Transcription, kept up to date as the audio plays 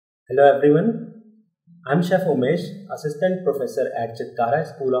Hello everyone, I'm Chef Umesh, Assistant Professor at Chitkara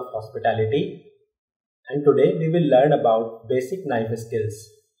School of Hospitality, and today we will learn about basic knife skills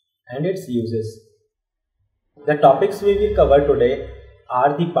and its uses. The topics we will cover today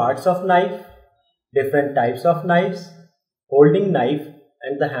are the parts of knife, different types of knives, holding knife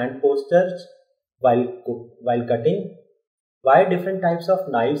and the hand postures while cutting, why different types of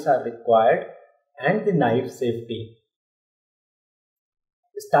knives are required, and the knife safety.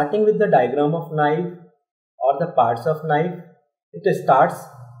 Starting with the diagram of knife or the parts of knife, it starts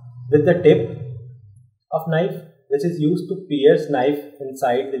with the tip of knife, which is used to pierce knife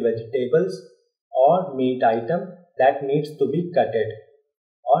inside the vegetables or meat item that needs to be cut.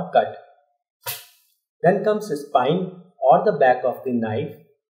 Then comes spine or the back of the knife,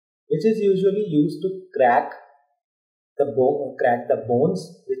 which is usually used to crack the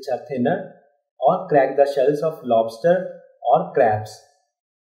bones which are thinner, or crack the shells of lobster or crabs.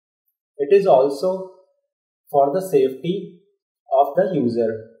 It is also for the safety of the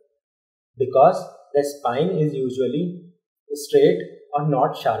user because the spine is usually straight or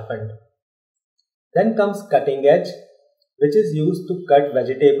not sharpened. Then comes cutting edge, which is used to cut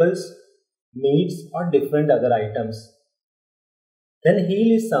vegetables, meats or different other items. Then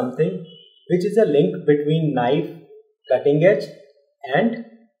heel is something which is a link between knife, cutting edge and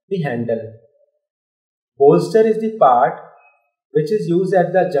the handle. Bolster is the part which is used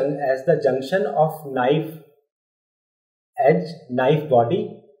as the junction of knife edge, knife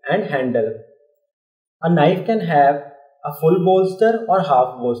body and handle. A knife can have a full bolster or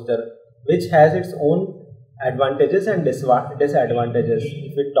half bolster, which has its own advantages and disadvantages.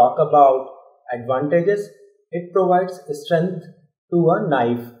 If we talk about advantages, it provides strength to a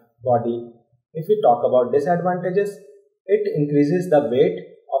knife body. If we talk about disadvantages, it increases the weight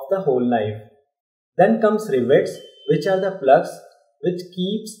of the whole knife. Then comes rivets, which are the plugs which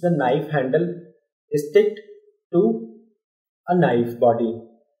keeps the knife handle stick to a knife body.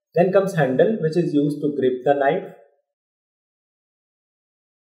 Then comes handle, which is used to grip the knife.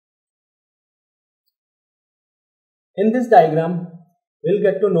 In this diagram, we'll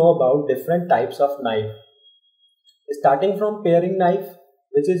get to know about different types of knife. Starting from paring knife,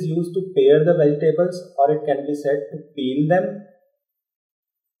 which is used to pare the vegetables, or it can be said to peel them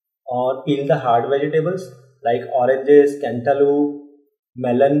or peel the hard vegetables like oranges, cantaloupe,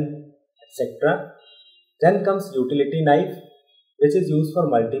 melon, etc. Then comes utility knife, which is used for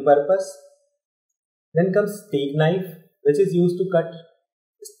multi-purpose. Then comes steak knife, which is used to cut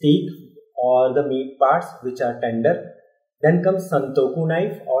steak or the meat parts which are tender. Then comes santoku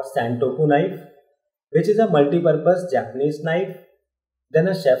knife or santoku knife, which is a multi-purpose Japanese knife. Then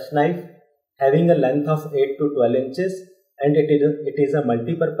a chef's knife having a length of 8 to 12 inches, and it is a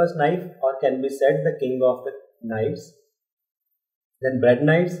multi-purpose knife, or can be said the king of the knives. Then bread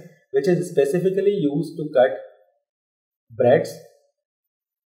knives, which is specifically used to cut breads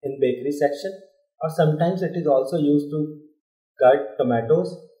in bakery section, or sometimes it is also used to cut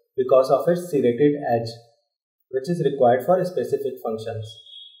tomatoes because of its serrated edge, which is required for specific functions.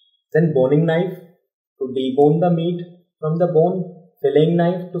 Then boning knife to debone the meat from the bone, filleting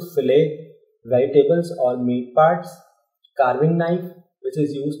knife to fillet vegetables or meat parts, carving knife, which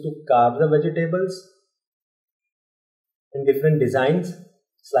is used to carve the vegetables in different designs,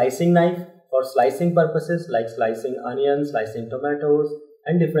 slicing knife for slicing purposes like slicing onions, slicing tomatoes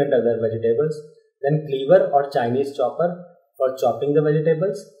and different other vegetables, then cleaver or Chinese chopper for chopping the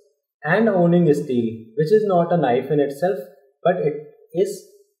vegetables, and owning steel, which is not a knife in itself, but it is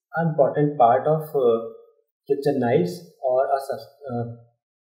an important part of kitchen knives or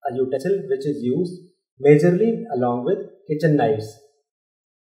a utensil which is used majorly along with kitchen knives.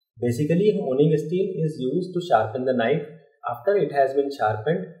 Basically, honing steel is used to sharpen the knife after it has been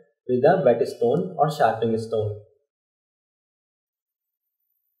sharpened with a whetstone or sharpening stone.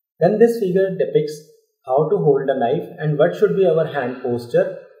 Then this figure depicts how to hold a knife and what should be our hand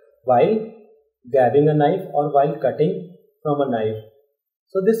posture while grabbing a knife or while cutting from a knife.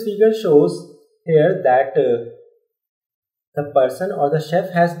 So this figure shows here that the person or the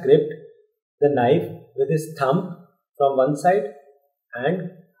chef has gripped the knife with his thumb from one side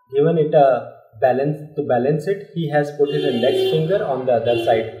and given it a balance. To balance it, he has put his index finger on the other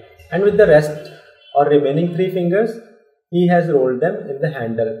side, and with the rest or remaining 3 fingers he has rolled them in the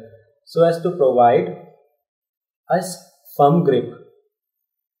handle so as to provide a firm grip.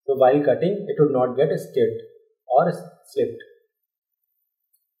 So while cutting, it would not get skipped or slipped.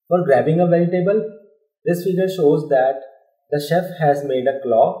 For grabbing a vegetable, this figure shows that the chef has made a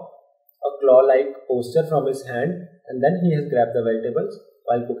claw-like posture from his hand, and then he has grabbed the vegetables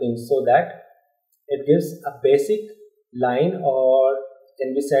while cooking, so that it gives a basic line or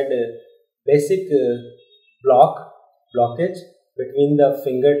can be said basic blockage between the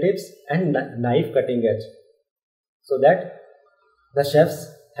fingertips and knife cutting edge, so that the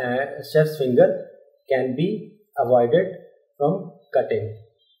chef's finger can be avoided from cutting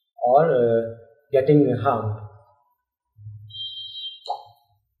or getting harmed.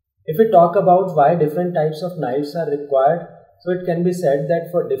 If we talk about why different types of knives are required, so it can be said that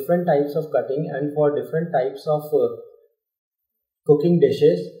for different types of cutting and for different types of cooking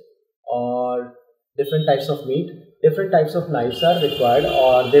dishes or different types of meat, different types of knives are required,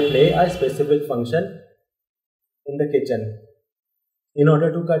 or they play a specific function in the kitchen. In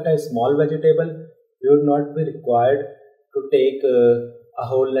order to cut a small vegetable, you would not be required to take a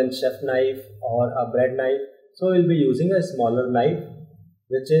whole length chef knife or a bread knife. So we'll be using a smaller knife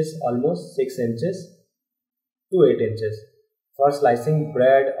which is almost 6 inches to 8 inches. For slicing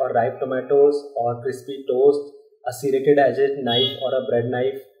bread or ripe tomatoes or crispy toast, a serrated edged knife or a bread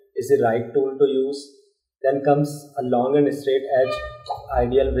knife is the right tool to use. Then comes a long and straight edge,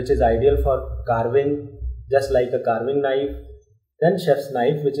 which is ideal for carving, just like a carving knife. Then chef's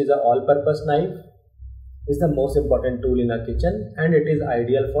knife, which is an all-purpose knife, is the most important tool in a kitchen, and it is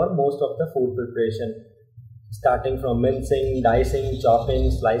ideal for most of the food preparation, starting from mincing, dicing,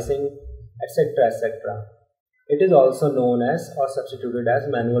 chopping, slicing, etc. etc. It is also known as or substituted as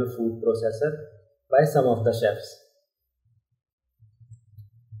manual food processor by some of the chefs.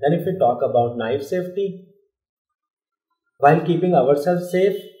 Then if we talk about knife safety, while keeping ourselves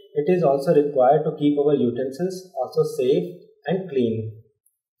safe, it is also required to keep our utensils also safe and clean.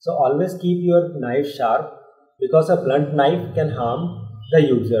 So always keep your knife sharp, because a blunt knife can harm the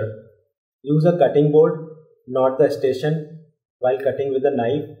user. Use a cutting board, not the station, while cutting with a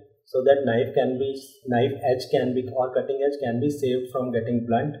knife, so that knife edge can be or cutting edge can be saved from getting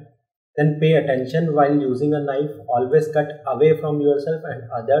blunt. Then pay attention while using a knife. Always cut away from yourself and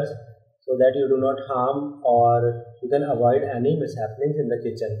others, so that you do not harm or you can avoid any mishappenings in the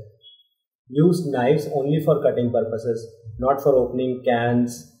kitchen. Use knives only for cutting purposes, not for opening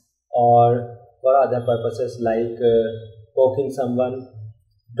cans or for other purposes like poking someone.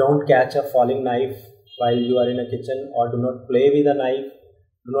 Don't catch a falling knife while you are in a kitchen, or do not play with a knife.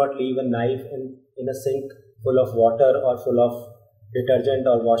 Do not leave a knife in a sink full of water or full of detergent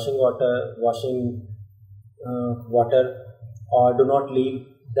or washing water, or do not leave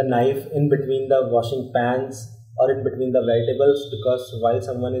the knife in between the washing pans or in between the vegetables, because while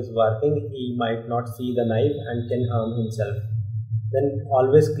someone is working, he might not see the knife and can harm himself. Then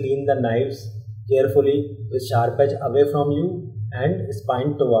always clean the knives carefully with sharp edge away from you and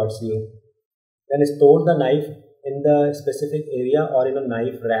spine towards you. Then store the knife in the specific area or in a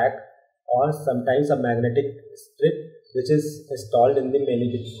knife rack, or sometimes a magnetic strip which is installed in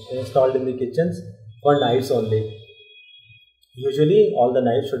the kitchens for knives only. Usually all the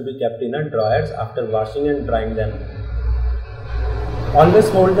knives should be kept in a drawers after washing and drying them. Always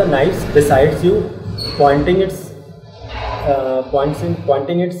hold the knives beside you, pointing its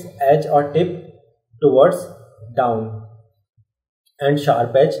edge or tip towards down, and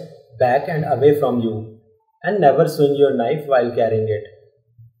sharp edge back and away from you, and never swing your knife while carrying it.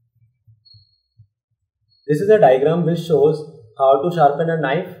 This is a diagram which shows how to sharpen a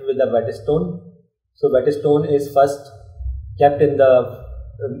knife with a whetstone. So whetstone is first kept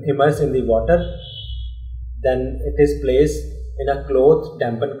immersed in the water, then it is placed in a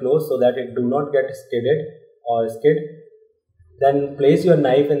dampened cloth, so that it do not get skid. Then place your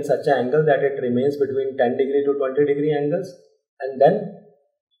knife in such an angle that it remains between 10 degree to 20 degree angles, and then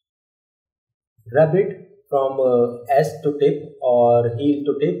rub it from S to tip or heel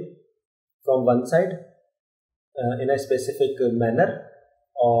to tip from one side in a specific manner,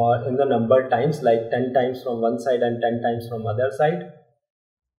 or in the numbered times, like 10 times from one side and 10 times from other side,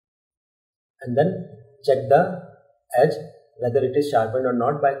 and then check the edge whether it is sharpened or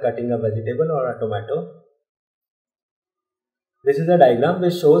not by cutting a vegetable or a tomato. This is a diagram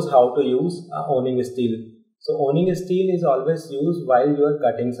which shows how to use a owning steel. So owning steel is always used while you are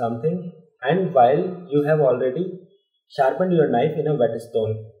cutting something and while you have already sharpened your knife in a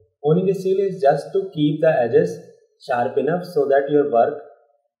whetstone. Owning steel is just to keep the edges sharp enough so that your work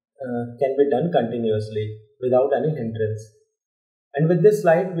can be done continuously without any hindrance. And with this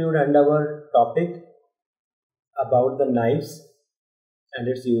slide, we would end our topic about the knives and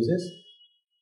its uses.